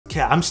Okay,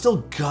 I'm still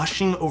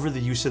gushing over the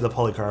use of the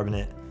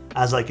polycarbonate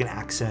as like an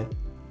accent.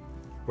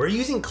 We're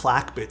using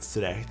Clackbits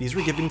today. These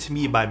were given to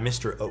me by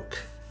Mr. Oak.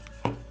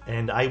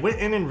 And I went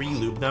in and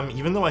re-lubed them,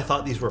 even though I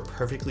thought these were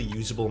perfectly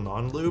usable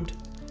non-lubed.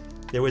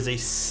 There was a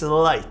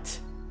slight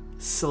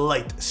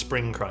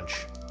spring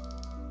crunch.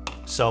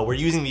 So we're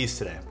using these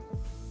today.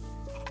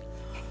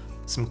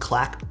 Some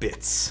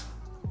Clackbits.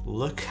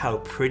 Look how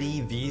pretty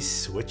these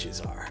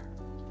switches are.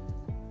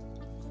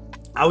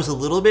 I was a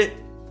little bit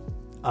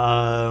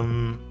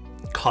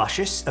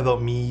cautious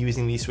about me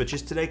using these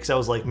switches today because I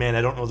was like, man,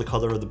 I don't know the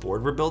color of the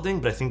board we're building,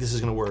 but I think this is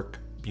gonna work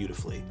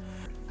beautifully.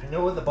 I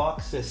know what the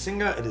box says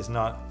Singa, it is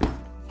not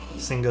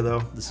Singa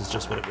though. This is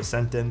just what it was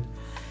sent in.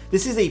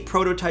 This is a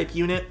prototype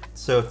unit,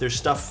 so if there's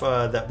stuff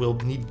that will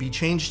need to be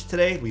changed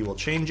today, we will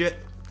change it.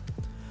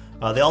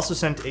 They also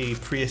sent a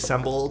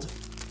pre-assembled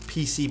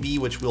PCB,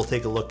 which we'll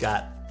take a look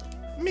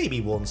at. Maybe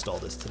we'll install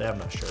this today, I'm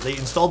not sure. They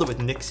installed it with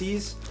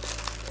Nixies,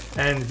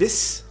 and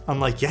this,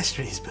 unlike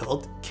yesterday's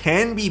build,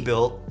 can be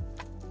built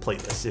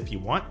plateless if you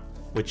want,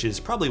 which is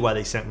probably why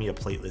they sent me a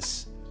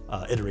plateless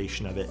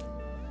iteration of it.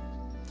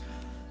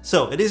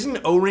 So it is an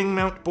O-ring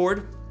mount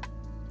board,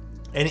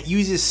 and it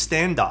uses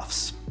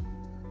standoffs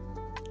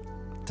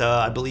to,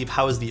 I believe,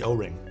 house the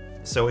O-ring.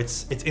 So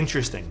it's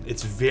interesting.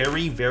 It's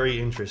very, very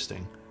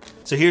interesting.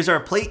 So here's our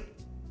plate.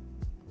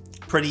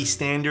 Pretty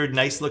standard,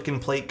 nice looking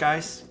plate,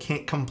 guys.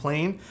 Can't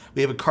complain.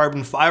 We have a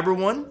carbon fiber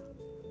one.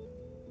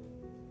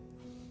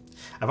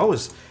 I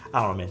don't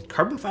know, man.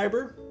 Carbon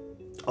fiber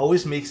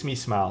always makes me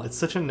smile. It's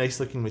such a nice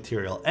looking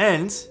material.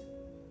 And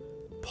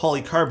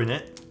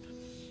polycarbonate.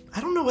 I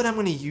don't know what I'm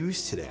gonna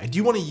use today. I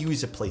do want to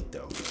use a plate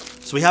though.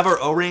 So we have our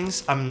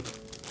O-rings. I'm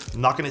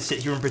not gonna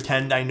sit here and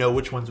pretend I know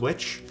which one's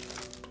which.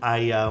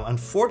 I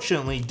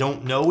unfortunately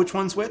don't know which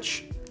one's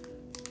which.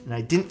 And I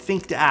didn't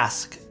think to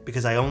ask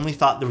because I only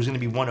thought there was gonna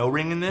be one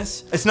O-ring in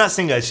this. It's not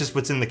Singa, it's just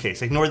what's in the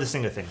case. Ignore the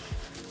Singa thing.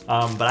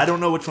 But I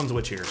don't know which one's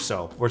which here.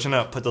 So we're just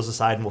gonna put those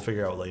aside and we'll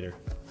figure out later.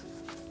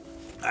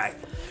 All right,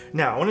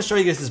 now I wanna show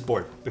you guys this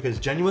board because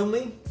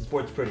genuinely, this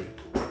board's pretty.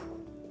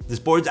 This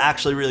board's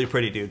actually really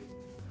pretty, dude.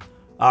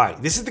 All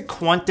right, this is the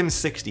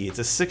Quantum60. It's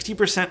a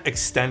 60%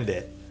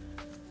 extended.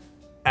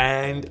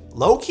 And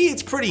low-key,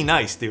 it's pretty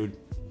nice, dude.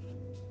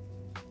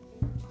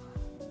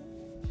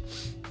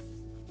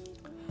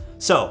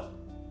 So,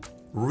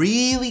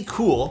 really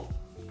cool,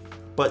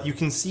 but you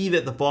can see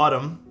that the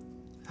bottom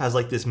has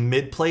like this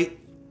mid plate.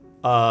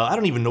 I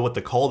don't even know what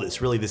to call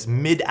this, really, this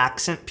mid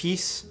accent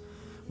piece,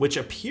 which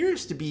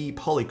appears to be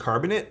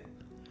polycarbonate.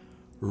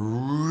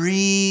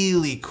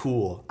 Really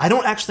cool. I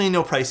don't actually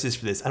know prices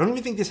for this. I don't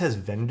even think this has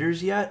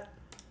vendors yet.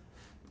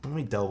 Let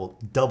me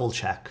double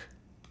check.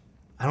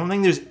 I don't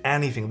think there's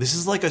anything. This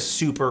is like a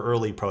super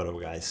early proto,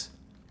 guys.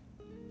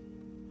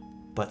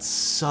 But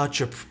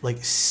such a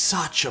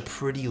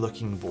pretty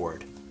looking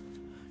board.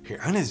 Here,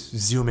 I'm gonna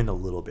zoom in a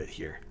little bit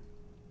here.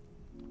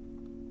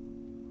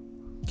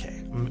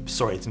 Okay, I'm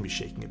sorry, it's gonna be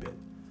shaking a bit.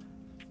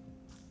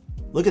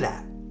 Look at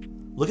that.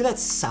 Look at that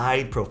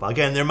side profile.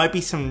 Again, there might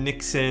be some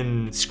nicks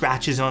and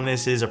scratches on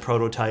this. It is a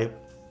prototype.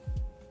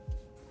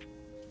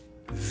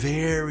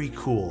 Very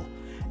cool.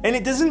 And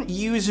it doesn't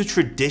use a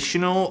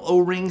traditional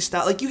O-ring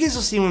style. Like you guys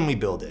will see when we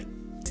build it.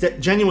 It's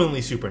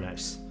genuinely super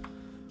nice.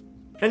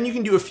 And you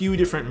can do a few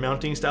different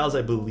mounting styles,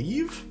 I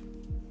believe.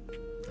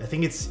 I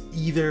think it's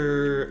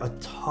either a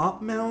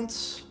top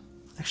mount.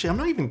 Actually, I'm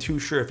not even too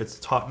sure if it's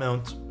top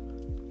mount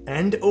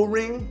and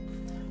O-ring,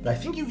 but I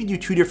think you can do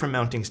two different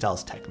mounting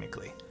styles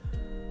technically.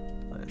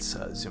 Let's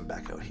zoom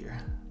back out here.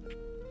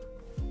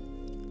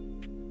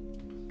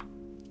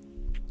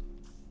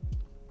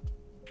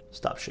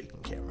 Stop shaking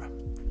camera.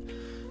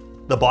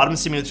 The bottom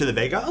similar to the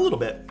Vega, a little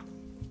bit.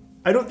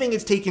 I don't think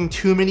it's taken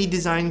too many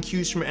design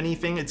cues from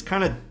anything. It's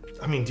kind of,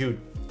 I mean, dude,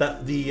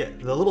 the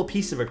little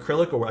piece of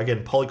acrylic, or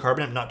again,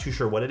 polycarbonate, I'm not too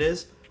sure what it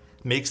is,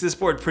 makes this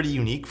board pretty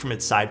unique from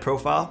its side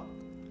profile.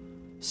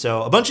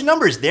 So a bunch of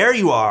numbers, there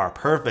you are,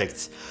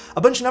 perfect.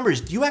 A bunch of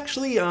numbers. Do you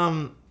actually,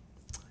 I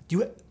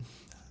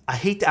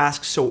hate to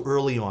ask so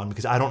early on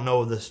because I don't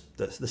know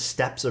the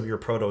steps of your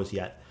protos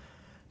yet.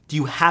 Do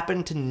you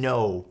happen to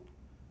know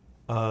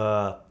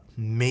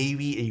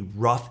maybe a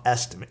rough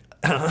estimate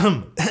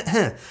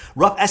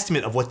rough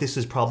estimate of what this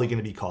is probably going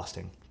to be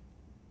costing?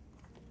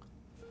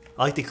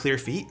 I like the clear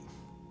feet.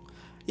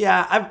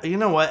 Yeah, you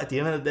know what? At the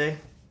end of the day,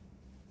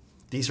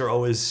 these are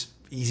always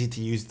easy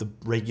to use, the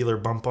regular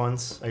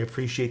bump-ons. I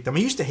appreciate them. I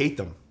used to hate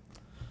them,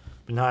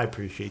 but now I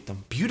appreciate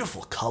them.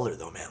 Beautiful color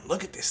though, man.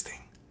 Look at this thing.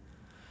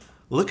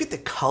 Look at the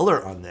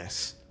color on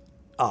this.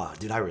 Oh,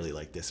 dude, I really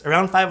like this.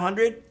 Around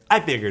 500? I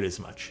figured as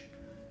much.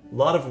 A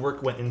lot of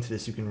work went into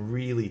this, you can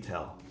really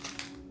tell.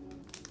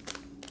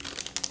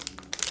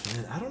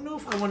 And I don't know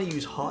if I want to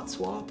use hot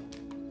swap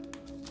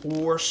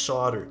or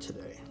solder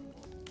today.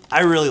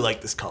 I really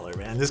like this color,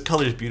 man. This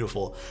color is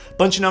beautiful.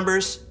 Bunch of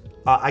numbers.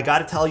 I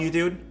gotta tell you,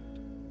 dude,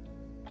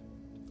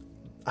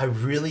 I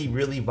really,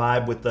 really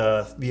vibe with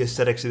the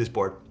aesthetics of this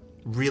board.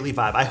 Really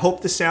vibe. I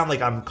hope the sound,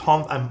 like I'm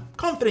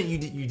confident you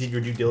did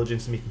your due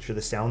diligence in making sure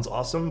the sound's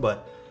awesome,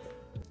 but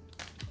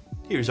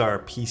here's our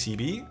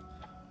PCB.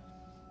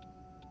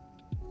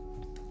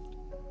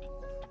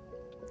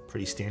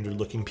 Pretty standard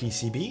looking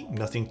PCB,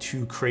 nothing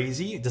too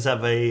crazy. It does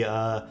have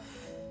a,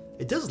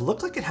 it does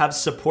look like it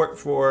has support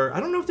for, I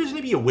don't know if there's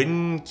gonna be a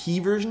Win key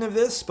version of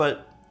this,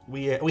 but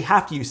we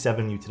have to use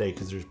 7U today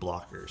because there's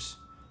blockers.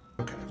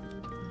 Okay,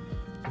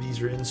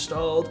 these are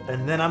installed,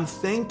 and then I'm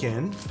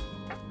thinking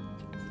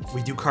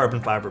we do carbon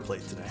fiber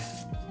plate today.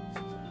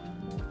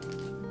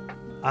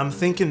 I'm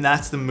thinking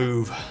that's the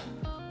move.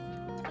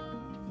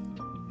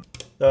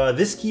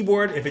 This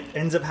keyboard, if it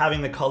ends up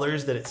having the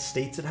colors that it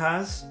states it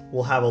has,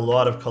 will have a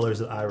lot of colors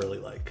that I really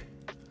like.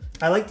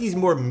 I like these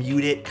more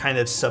muted, kind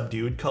of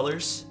subdued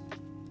colors.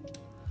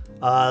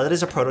 That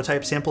is a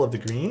prototype sample of the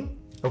green.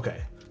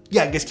 Okay.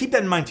 Yeah, I guess keep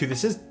that in mind too.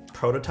 This is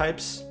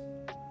prototypes.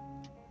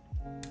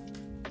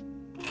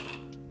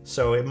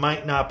 So it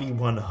might not be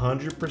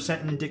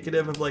 100%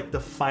 indicative of like the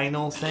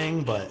final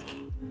thing, but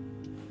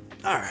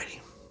alrighty.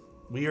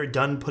 We are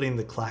done putting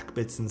the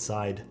Clackbits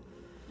inside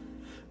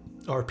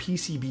our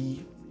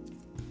PCB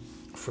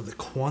for the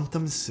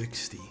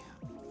Quantum60.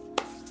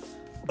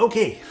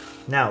 Okay,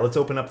 now let's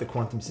open up the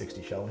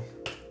Quantum60, shall we?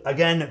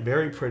 Again,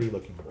 very pretty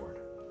looking board.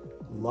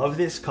 Love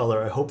this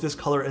color. I hope this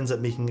color ends up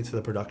making it to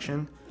the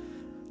production.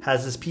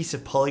 Has this piece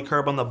of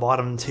polycarb on the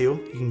bottom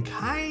too. You can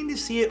kind of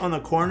see it on the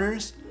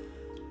corners.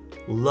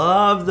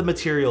 Love the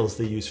materials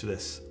they use for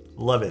this.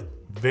 Love it.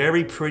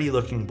 Very pretty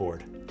looking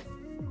board.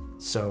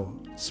 So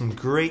some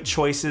great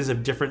choices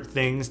of different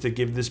things to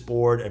give this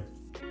board a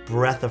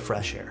breath of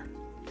fresh air.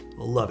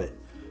 Love it.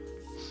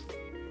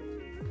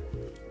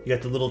 You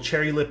got the little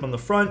cherry lip on the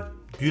front.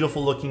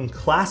 Beautiful looking,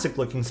 classic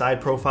looking side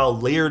profile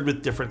layered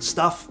with different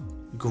stuff.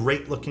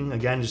 Great looking.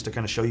 Again, just to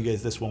kind of show you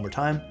guys this one more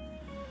time.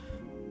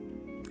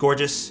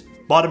 Gorgeous.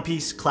 Bottom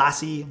piece,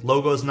 classy.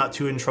 Logo's not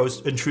too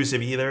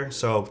intrusive either,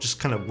 so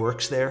just kind of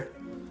works there.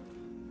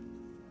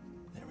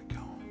 There we go.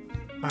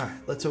 All right,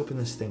 let's open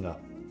this thing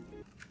up.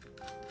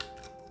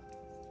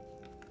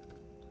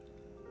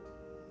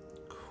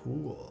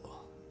 Cool.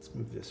 Let's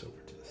move this over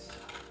to this.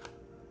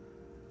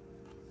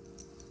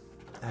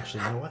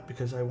 Actually, you know what?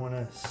 Because I want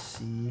to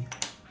see.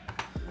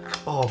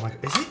 Oh my,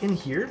 is it in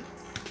here?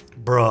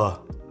 Bruh.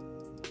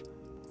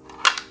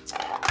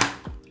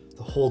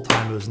 The whole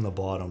time it was in the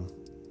bottom.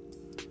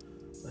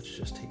 Let's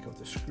just take out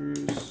the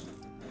screws.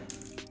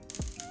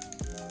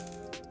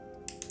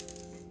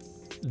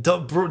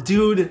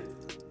 Dude,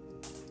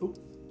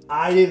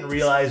 I didn't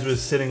realize it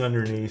was sitting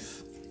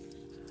underneath.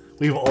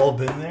 We've all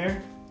been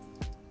there.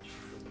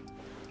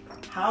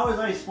 How is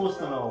I supposed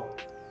to know?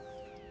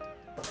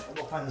 I'll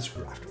go find the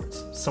screw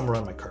afterwards, somewhere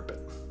on my carpet.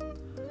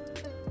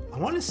 I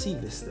want to see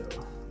this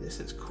though. This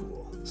is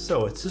cool.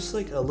 So it's just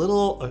like a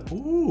little,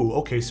 ooh,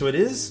 okay, so it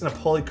is a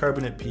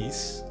polycarbonate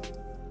piece.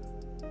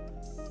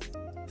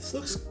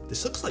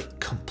 This looks like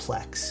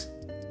complex.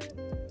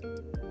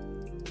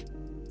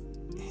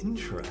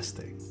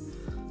 Interesting.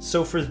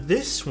 So for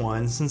this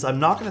one, since I'm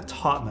not gonna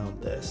top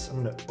mount this,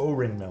 I'm gonna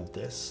O-ring mount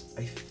this.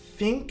 I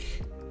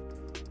think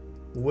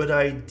what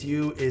I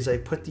do is I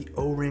put the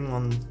O-ring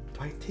on, do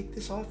I take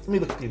this off? Let me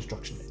look at the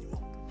instruction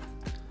manual.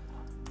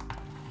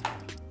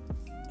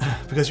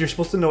 Because you're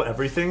supposed to know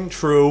everything,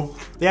 true.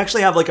 They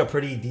actually have like a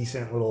pretty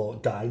decent little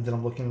guide that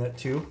I'm looking at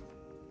too.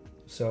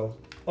 So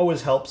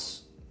always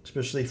helps,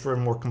 especially for a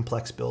more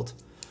complex build.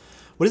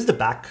 What does the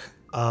back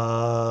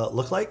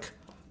look like?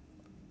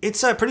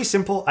 It's pretty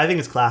simple. I think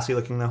it's classy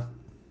looking though.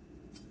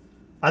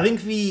 I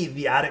think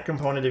the added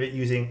component of it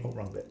using, oh,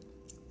 wrong bit.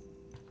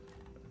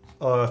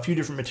 A few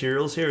different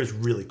materials here is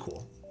really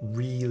cool.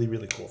 Really,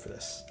 really cool for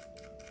this.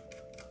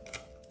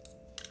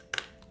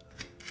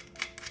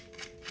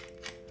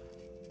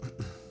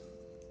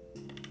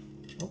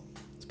 Oh,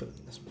 let's put it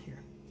in this one here.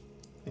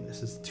 I think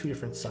this is two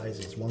different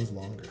sizes. One's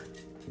longer.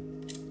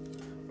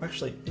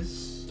 Actually,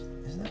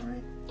 isn't that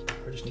right?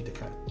 I just need to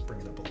kind of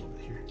bring it up a little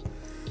bit here.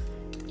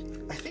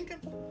 I think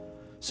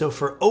so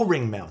for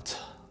O-ring mount,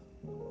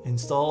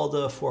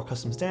 installed 4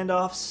 custom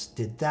standoffs,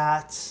 did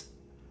that.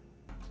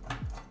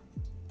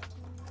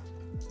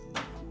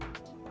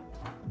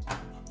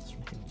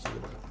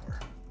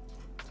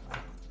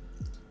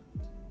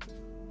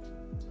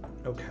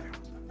 Okay,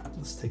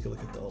 let's take a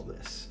look at all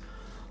this.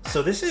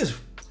 So this is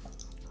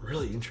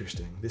really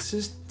interesting. This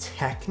is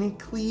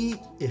technically,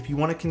 if you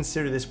want to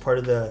consider this part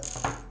of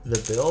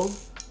the build,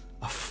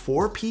 a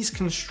 4-piece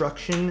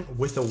construction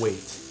with a weight.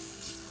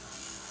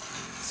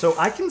 So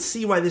I can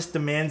see why this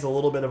demands a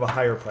little bit of a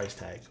higher price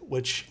tag,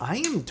 which I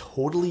am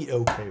totally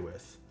okay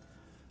with.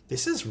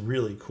 This is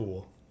really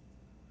cool.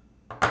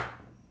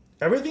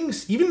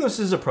 Everything's, even though this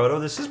is a proto,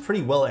 this is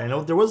pretty well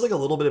anoded. There was like a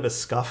little bit of a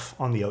scuff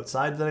on the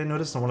outside that I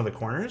noticed on one of the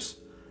corners.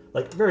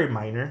 Like very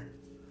minor.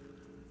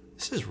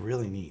 This is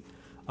really neat.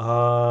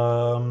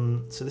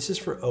 So this is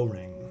for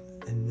O-ring.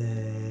 And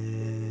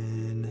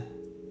then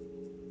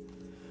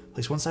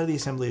place one side of the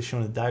assembly as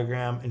shown in the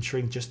diagram,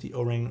 ensuring just the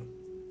O-ring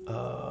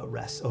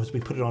rests. Oh, so we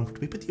put it on, did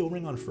we put the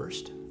O-ring on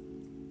first?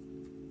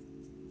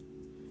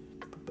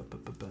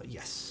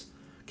 Yes.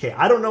 Okay,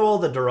 I don't know all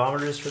the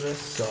durometers for this,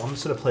 so I'm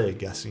just gonna play a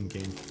guessing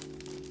game.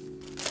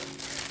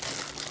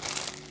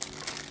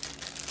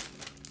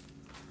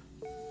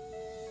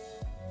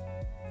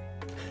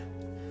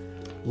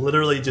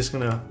 Literally just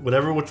gonna,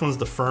 which one's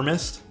the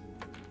firmest.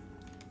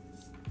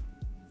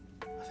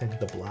 I think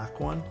the black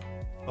one.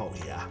 Oh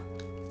yeah.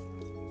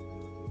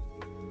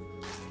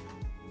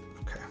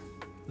 Okay,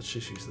 let's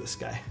just use this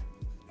guy.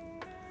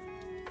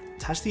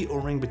 Attach the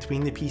O-ring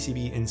between the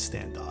PCB and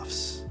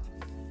standoffs.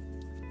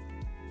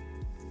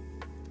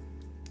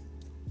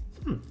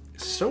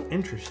 So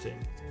interesting.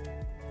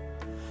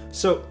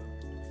 So,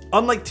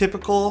 unlike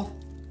typical,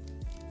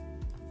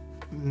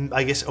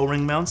 I guess,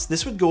 O-ring mounts,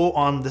 this would go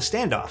on the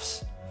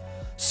standoffs.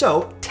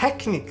 So,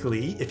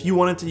 technically, if you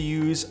wanted to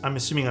use, I'm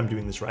assuming I'm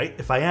doing this right.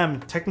 If I am,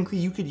 technically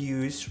you could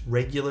use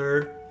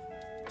regular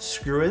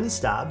screw-in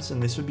stabs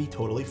and this would be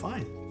totally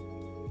fine.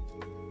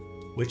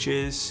 Which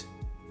is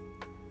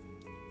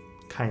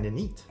kind of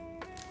neat.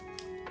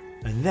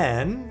 And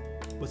then,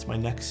 what's my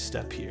next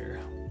step here?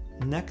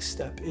 Next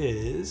step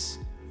is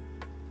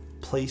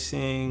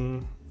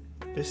placing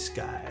this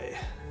guy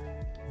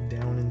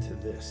down into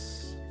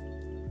this.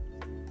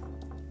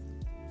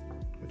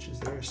 Which,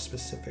 is there a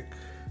specific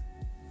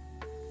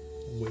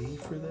way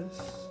for this?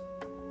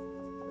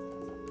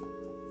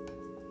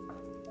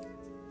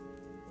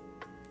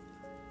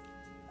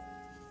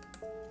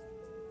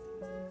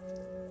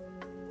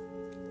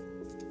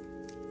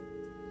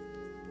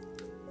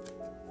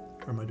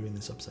 Or am I doing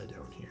this upside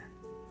down here?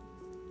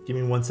 Give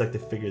me 1 sec to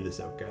figure this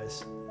out,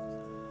 guys.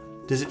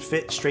 Does it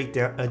fit straight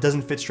down? It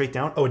doesn't fit straight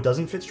down? Oh, it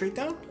doesn't fit straight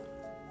down?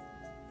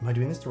 Am I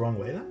doing this the wrong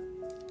way then?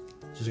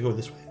 Does it go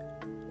this way?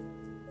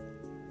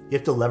 You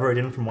have to lever it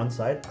in from one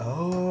side?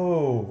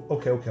 Oh,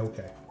 okay.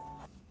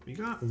 We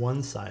got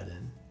one side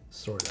in,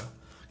 sorta.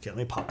 Okay, let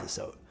me pop this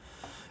out.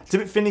 It's a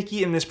bit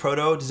finicky in this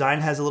proto.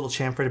 Design has a little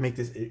chamfer to make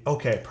this.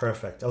 Okay,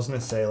 perfect. I was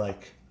gonna say,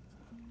 like,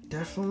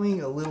 definitely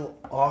a little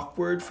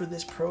awkward for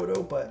this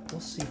proto, but we'll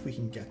see if we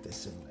can get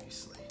this in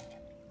nicely.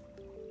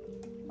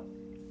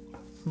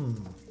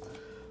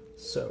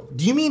 So,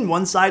 do you mean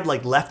one side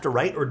like left or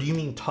right, or do you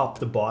mean top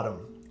to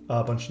bottom?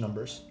 A bunch of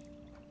numbers.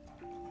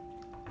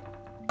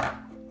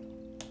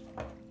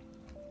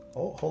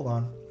 Oh, hold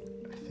on.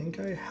 I think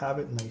I have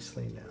it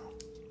nicely now.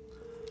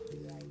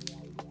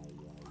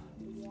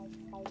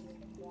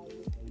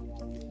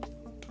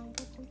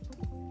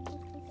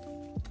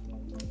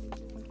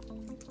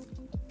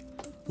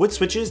 Wood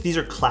switches, these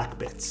are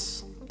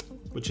Clackbits,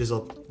 which is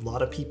a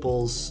lot of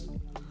people's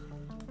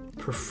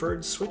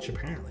preferred switch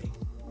apparently.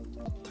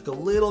 Took a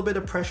little bit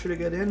of pressure to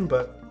get in,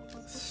 but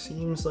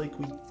seems like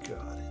we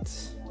got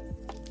it.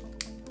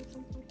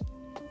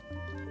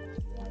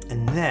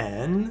 And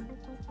then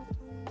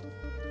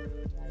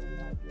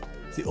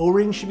the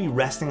O-ring should be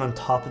resting on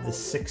top of the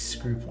 6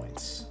 screw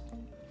points.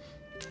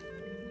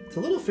 It's a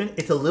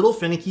little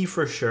finicky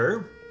for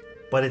sure,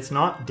 but it's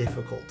not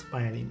difficult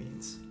by any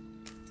means.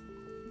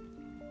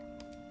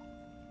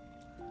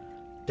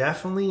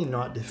 Definitely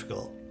not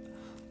difficult.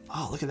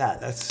 Oh, look at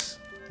that.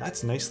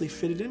 That's nicely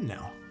fitted in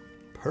now.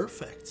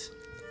 Perfect.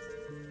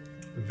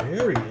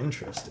 Very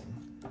interesting.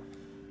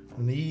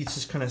 And these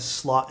just kind of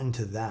slot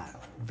into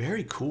that.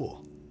 Very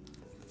cool.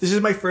 This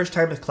is my first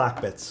time with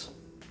Clackbits.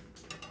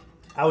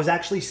 I was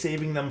actually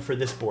saving them for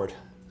this board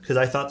because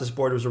I thought this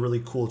board was a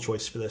really cool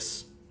choice for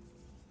this.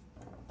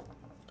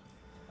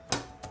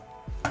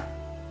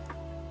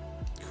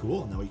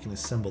 Cool. Now we can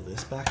assemble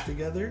this back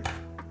together.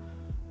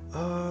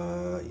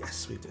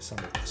 Yes, we have to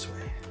assemble it this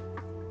way.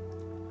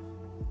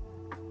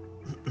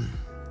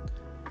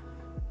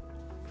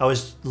 I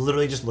was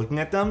literally just looking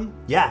at them.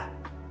 Yeah,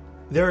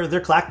 they're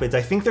Clackbits.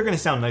 I think they're gonna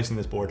sound nice in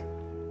this board.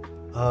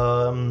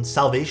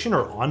 Salvation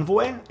or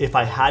Envoy, if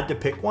I had to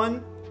pick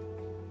one.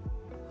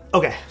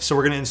 Okay, so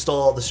we're gonna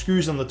install the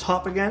screws on the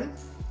top again.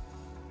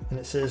 And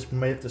it says we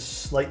might have to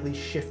slightly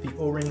shift the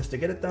O-rings to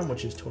get it done,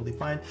 which is totally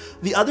fine.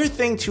 The other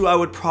thing too, I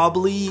would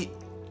probably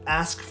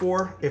ask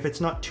for, if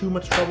it's not too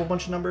much trouble,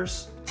 bunch of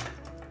numbers.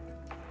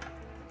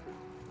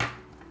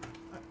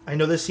 I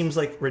know this seems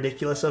like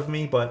ridiculous of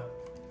me, but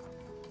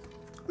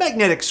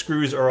magnetic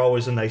screws are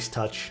always a nice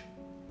touch.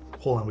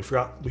 Hold on, we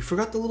forgot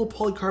the little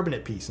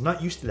polycarbonate piece. I'm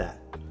not used to that.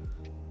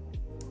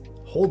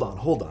 Hold on.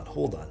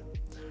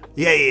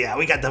 Yeah,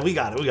 we got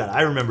it.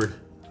 I remembered.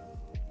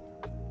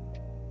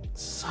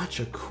 Such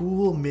a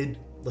cool mid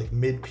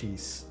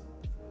piece.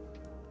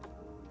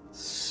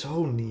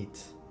 So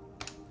neat.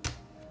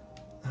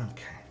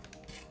 Okay.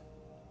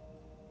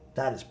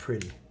 That is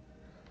pretty.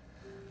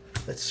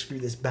 Let's screw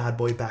this bad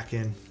boy back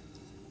in.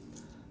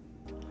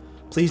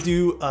 Please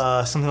do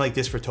something like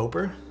this for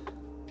Topper.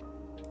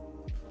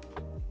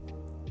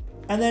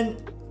 And then,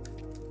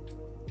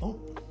 oh,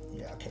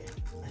 yeah, okay.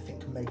 I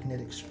think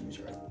magnetic screws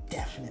are a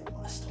definite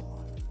must. Hold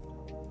on.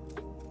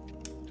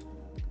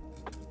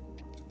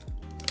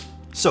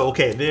 So,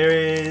 okay, there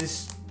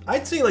is,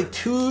 I'd say like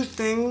 2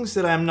 things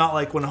that I'm not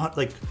like 100,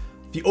 like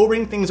the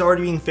O-ring thing's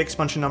already being fixed,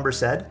 bunch of numbers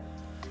said.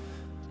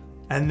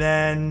 And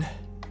then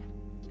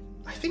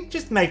I think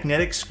just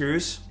magnetic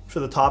screws for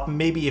the top.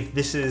 Maybe if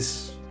this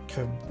is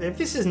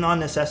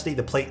non-necessity,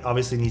 the plate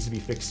obviously needs to be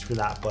fixed for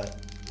that, but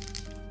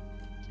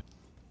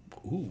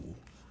ooh.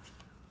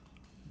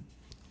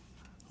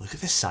 Look at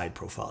this side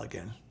profile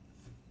again.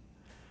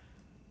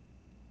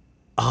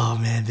 Oh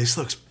man, this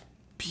looks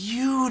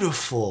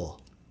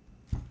beautiful.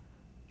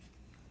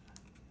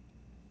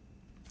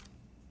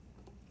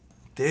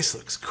 This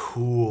looks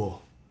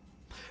cool.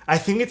 I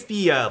think it's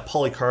the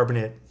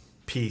polycarbonate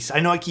piece.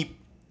 I know I keep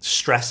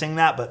stressing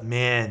that, but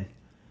man,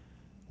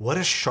 what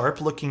a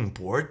sharp looking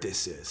board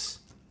this is.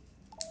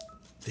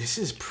 This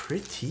is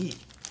pretty.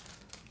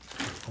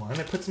 Well, I'm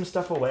gonna put some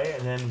stuff away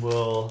and then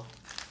we'll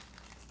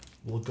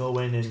go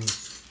in and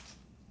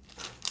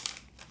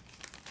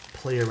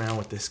play around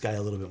with this guy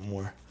a little bit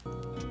more.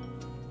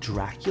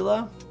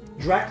 Dracula?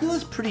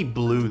 Dracula's pretty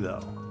blue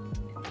though.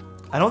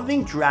 I don't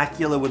think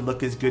Dracula would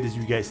look as good as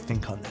you guys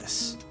think on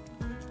this.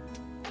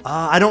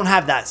 I don't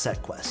have that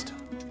set quest.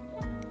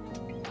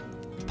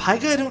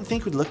 Pyga I don't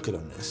think would look good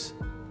on this.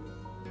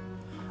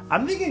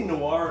 I'm thinking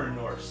Noir or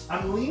Norse.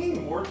 I'm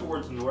leaning more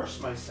towards Norse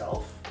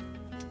myself.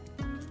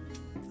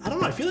 I don't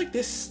know, I feel like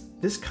this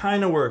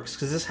kind of works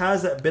because this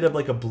has that bit of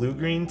like a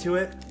blue-green to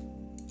it.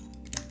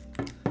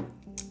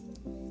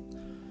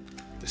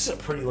 This is a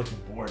pretty looking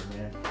board,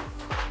 man.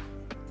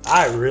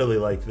 I really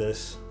like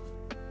this.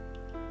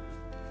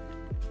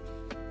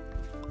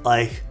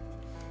 Like,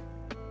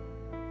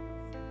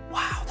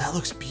 wow, that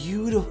looks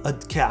beautiful.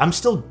 Okay, I'm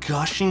still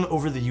gushing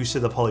over the use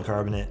of the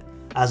polycarbonate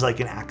as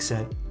like an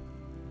accent.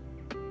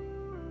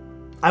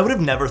 I would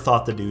have never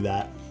thought to do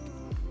that.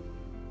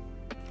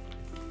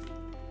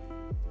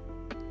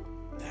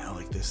 Yeah, I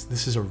like this.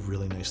 This is a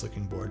really nice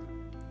looking board.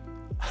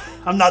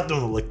 I'm not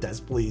doing the lick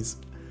test, please.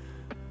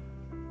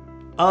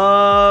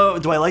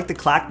 Do I like the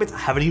Clackbits? I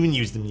haven't even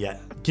used them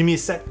yet. Give me a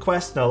set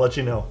quest and I'll let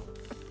you know.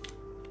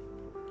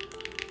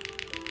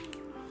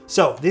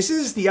 So this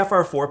is the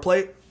FR4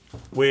 plate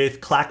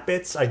with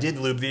Clackbits. I did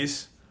lube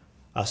these.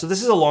 So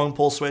this is a long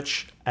pull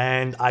switch,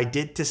 and I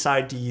did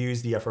decide to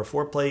use the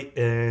FR4 plate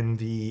and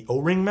the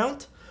O-ring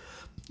mount.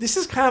 This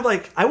is kind of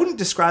like, I wouldn't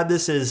describe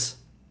this as,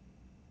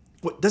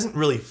 what doesn't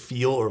really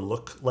feel or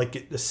look like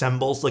it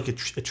assembles like a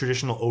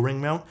traditional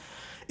O-ring mount.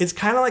 It's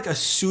kind of like a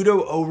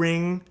pseudo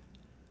O-ring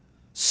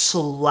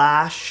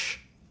slash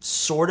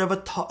sort of a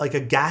top, like a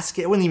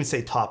gasket. I wouldn't even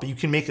say top, but you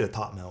can make it a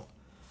top mount.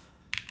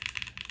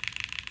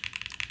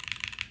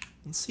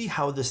 Let's see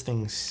how this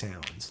thing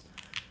sounds.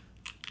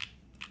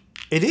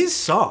 It is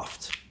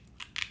soft,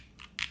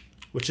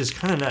 which is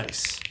kind of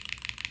nice.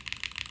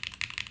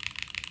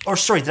 Or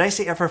sorry, did I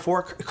say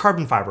FR4?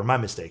 Carbon fiber, my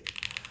mistake.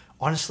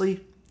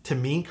 Honestly, to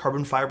me,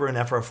 carbon fiber and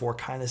FR4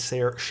 kind of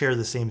share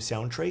the same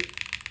sound trait.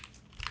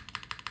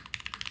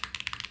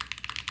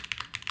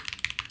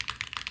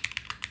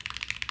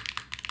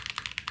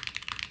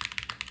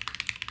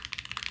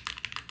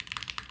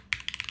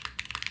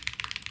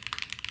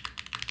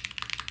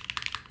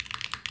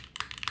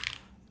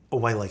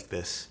 Oh, I like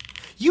this.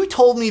 You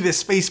told me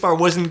this spacebar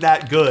wasn't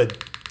that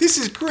good. This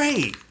is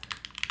great.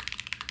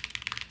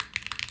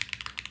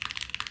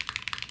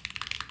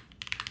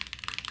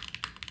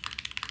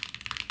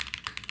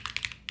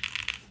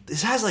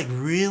 This has like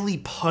really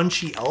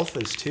punchy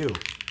alphas too.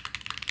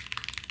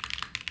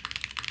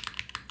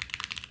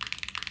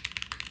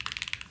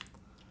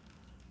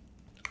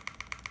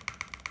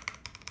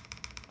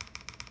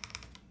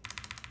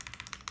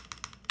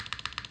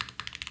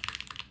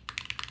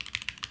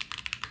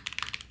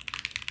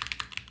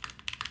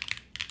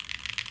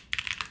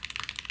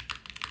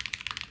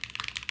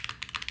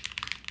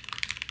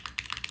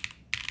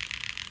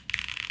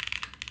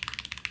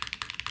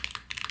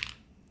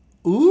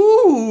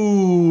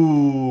 Ooh.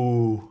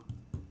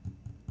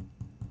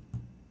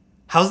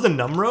 How's the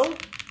num row?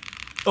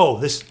 Oh,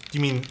 this, you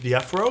mean the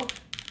F row?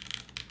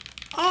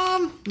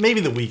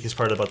 Maybe the weakest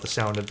part about the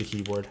sound of the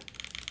keyboard.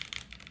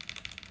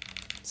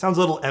 Sounds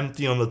a little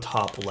empty on the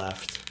top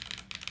left.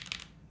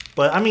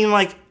 But I mean,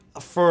 like,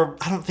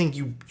 I don't think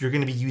you're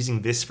gonna be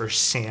using this for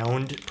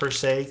sound per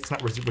se. It's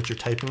not what you're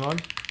typing on.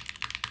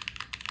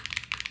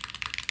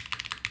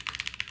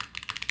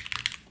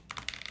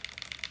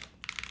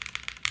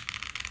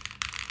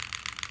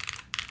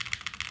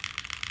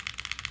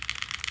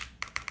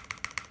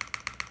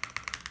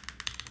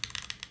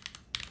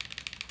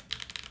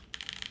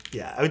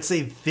 Yeah, I would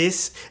say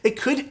this,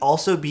 it could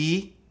also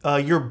be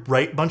your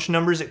right bunch of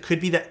numbers. It could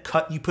be that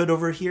cut you put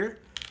over here.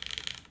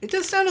 It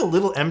does sound a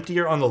little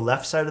emptier on the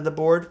left side of the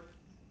board.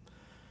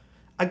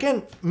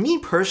 Again, me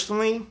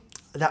personally,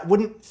 that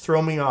wouldn't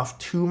throw me off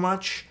too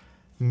much.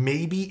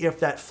 Maybe if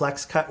that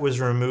flex cut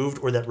was removed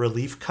or that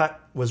relief cut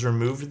was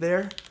removed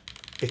there,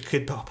 it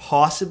could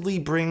possibly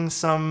bring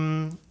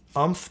some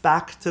oomph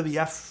back to the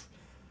F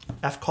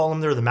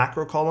column there, the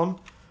macro column.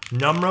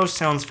 Numro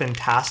sounds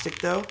fantastic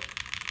though.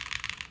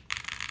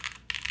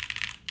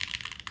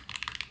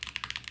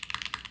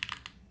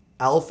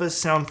 Alphas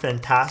sound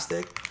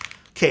fantastic.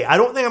 Okay, I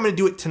don't think I'm gonna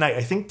do it tonight.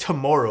 I think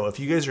tomorrow, if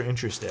you guys are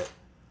interested.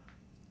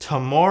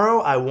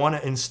 Tomorrow, I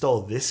wanna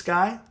install this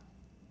guy.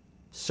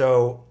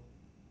 So,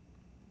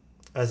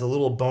 as a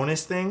little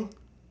bonus thing,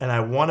 and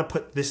I wanna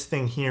put this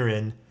thing here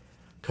in,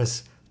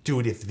 because,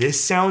 dude, if this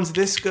sounds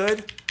this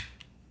good,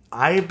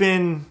 I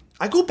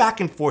go back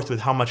and forth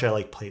with how much I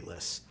like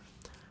plateless.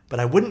 But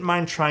I wouldn't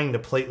mind trying the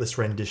plateless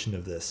rendition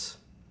of this.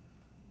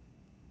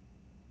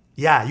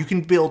 Yeah, you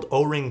can build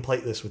O-ring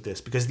plateless with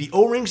this because the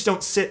O-rings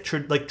don't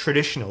sit like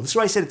traditional. This is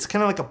why I said it's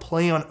kind of like a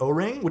play on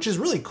O-ring, which is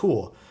really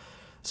cool.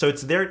 So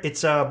it's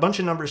a bunch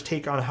of numbers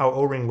take on how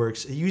O-ring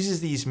works. It uses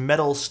these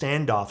metal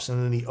standoffs,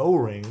 and then the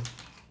O-ring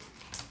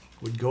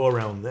would go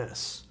around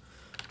this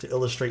to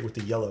illustrate with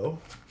the yellow.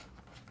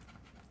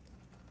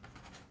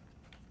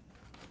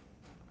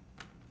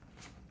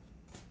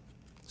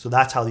 So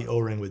that's how the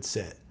O-ring would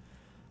sit.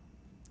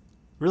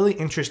 Really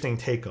interesting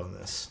take on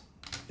this.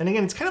 And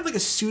again, it's kind of like a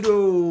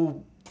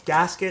pseudo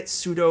gasket,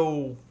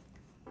 pseudo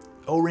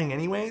O-ring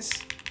anyways.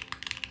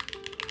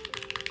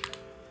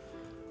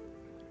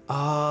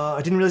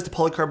 I didn't realize the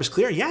polycarb was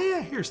clear.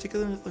 Yeah, here, take a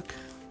look.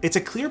 It's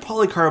a clear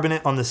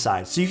polycarbonate on the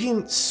side. So you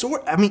can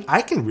I mean,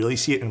 I can really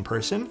see it in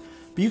person,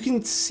 but you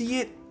can see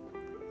it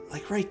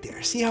like right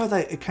there. See how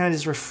it kind of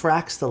just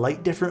refracts the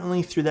light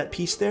differently through that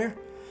piece there?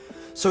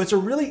 So it's a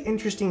really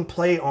interesting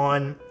play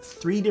on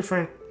 3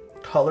 different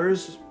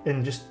colors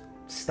and just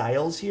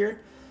styles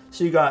here.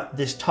 So you got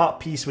this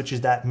top piece, which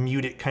is that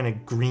muted kind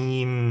of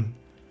green.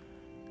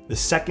 The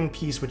second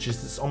piece, which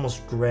is this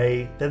almost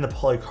gray, then the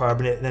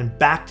polycarbonate, and then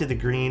back to the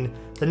green.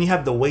 Then you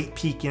have the white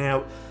peeking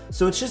out.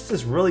 So it's just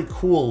this really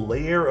cool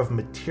layer of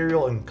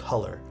material and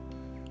color,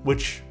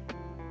 which,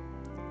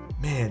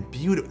 man,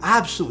 beautiful,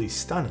 absolutely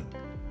stunning.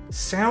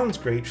 Sounds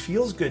great,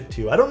 feels good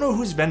too. I don't know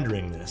who's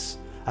vendoring this.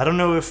 I don't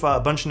know if a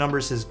bunch of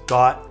numbers has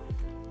got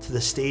to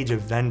the stage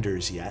of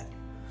vendors yet.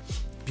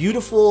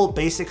 Beautiful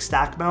basic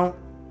stack mount,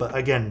 but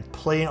again,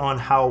 play on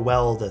how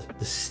well the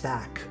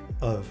stack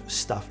of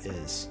stuff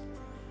is.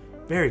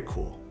 Very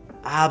cool.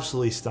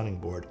 Absolutely stunning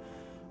board.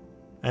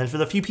 And for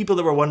the few people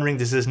that were wondering,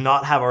 this does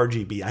not have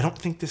RGB. I don't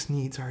think this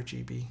needs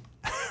RGB.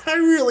 I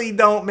really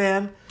don't,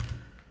 man.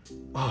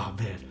 Oh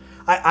man.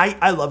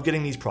 I love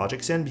getting these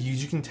projects in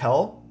because you can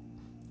tell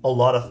a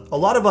lot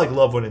of like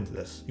love went into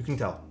this. You can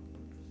tell.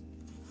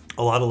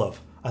 A lot of love.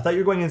 I thought you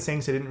were going insane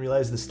because I didn't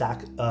realize the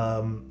stack.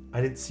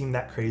 I didn't seem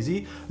that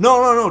crazy.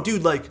 No,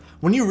 dude. Like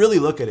when you really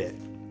look at it,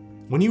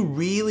 when you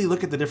really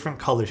look at the different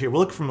colors here,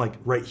 we'll look from like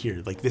right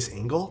here, like this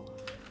angle.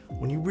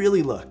 When you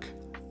really look,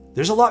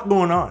 there's a lot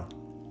going on.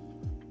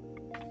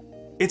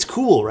 It's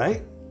cool,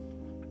 right?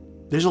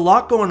 There's a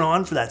lot going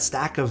on for that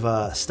stack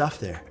of stuff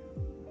there.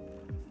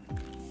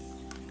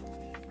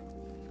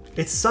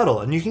 It's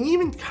subtle, and you can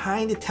even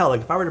kind of tell. Like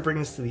if I were to bring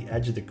this to the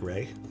edge of the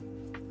gray,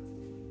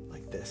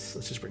 like this.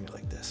 Let's just bring it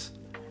like this.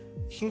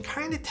 You can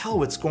kind of tell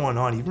what's going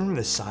on even from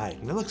the side,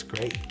 and it looks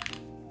great.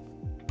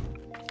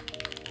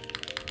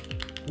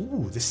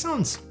 Ooh, this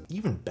sounds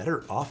even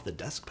better off the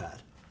desk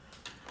pad.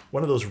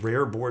 One of those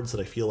rare boards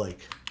that I feel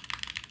like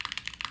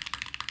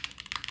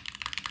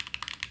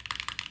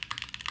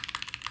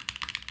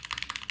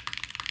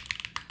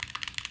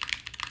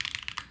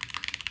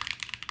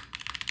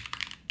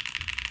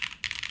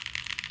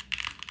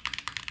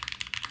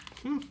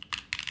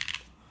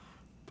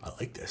I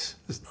like this.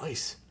 This is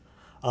nice.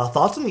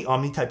 Thoughts on the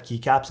Omni-type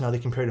keycaps and how they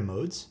compare to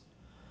modes?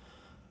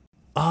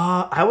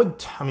 I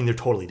mean, they're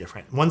totally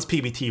different. One's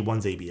PBT,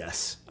 one's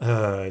ABS.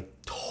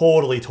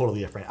 Totally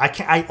different.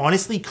 I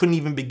honestly couldn't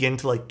even begin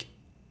to like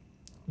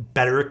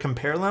better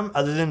compare them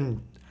other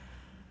than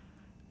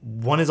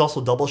one is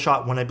also double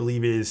shot, one I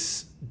believe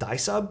is die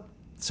sub.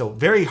 So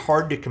very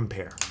hard to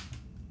compare.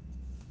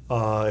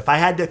 If I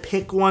had to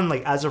pick one,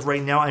 like as of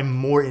right now, I'm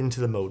more into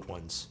the mode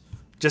ones.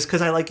 Just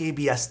because I like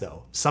ABS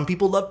though. Some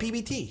people love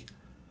PBT.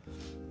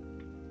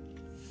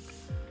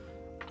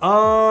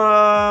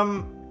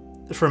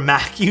 For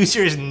Mac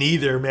users,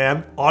 neither,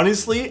 man.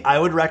 Honestly, I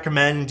would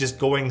recommend just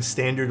going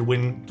standard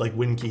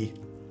win key.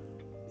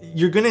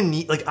 You're gonna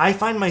need, like I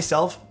find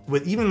myself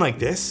with even like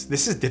this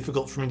is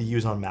difficult for me to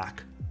use on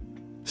Mac.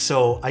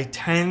 So I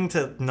tend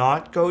to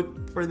not go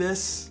for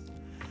this.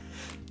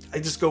 I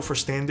just go for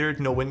standard,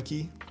 no win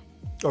key.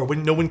 Or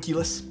no win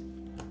keyless.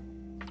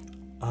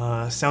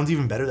 Sounds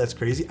even better, that's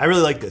crazy. I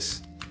really like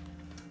this.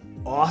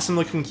 Awesome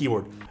looking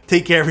keyboard.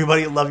 Take care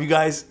everybody, love you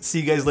guys. See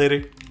you guys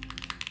later.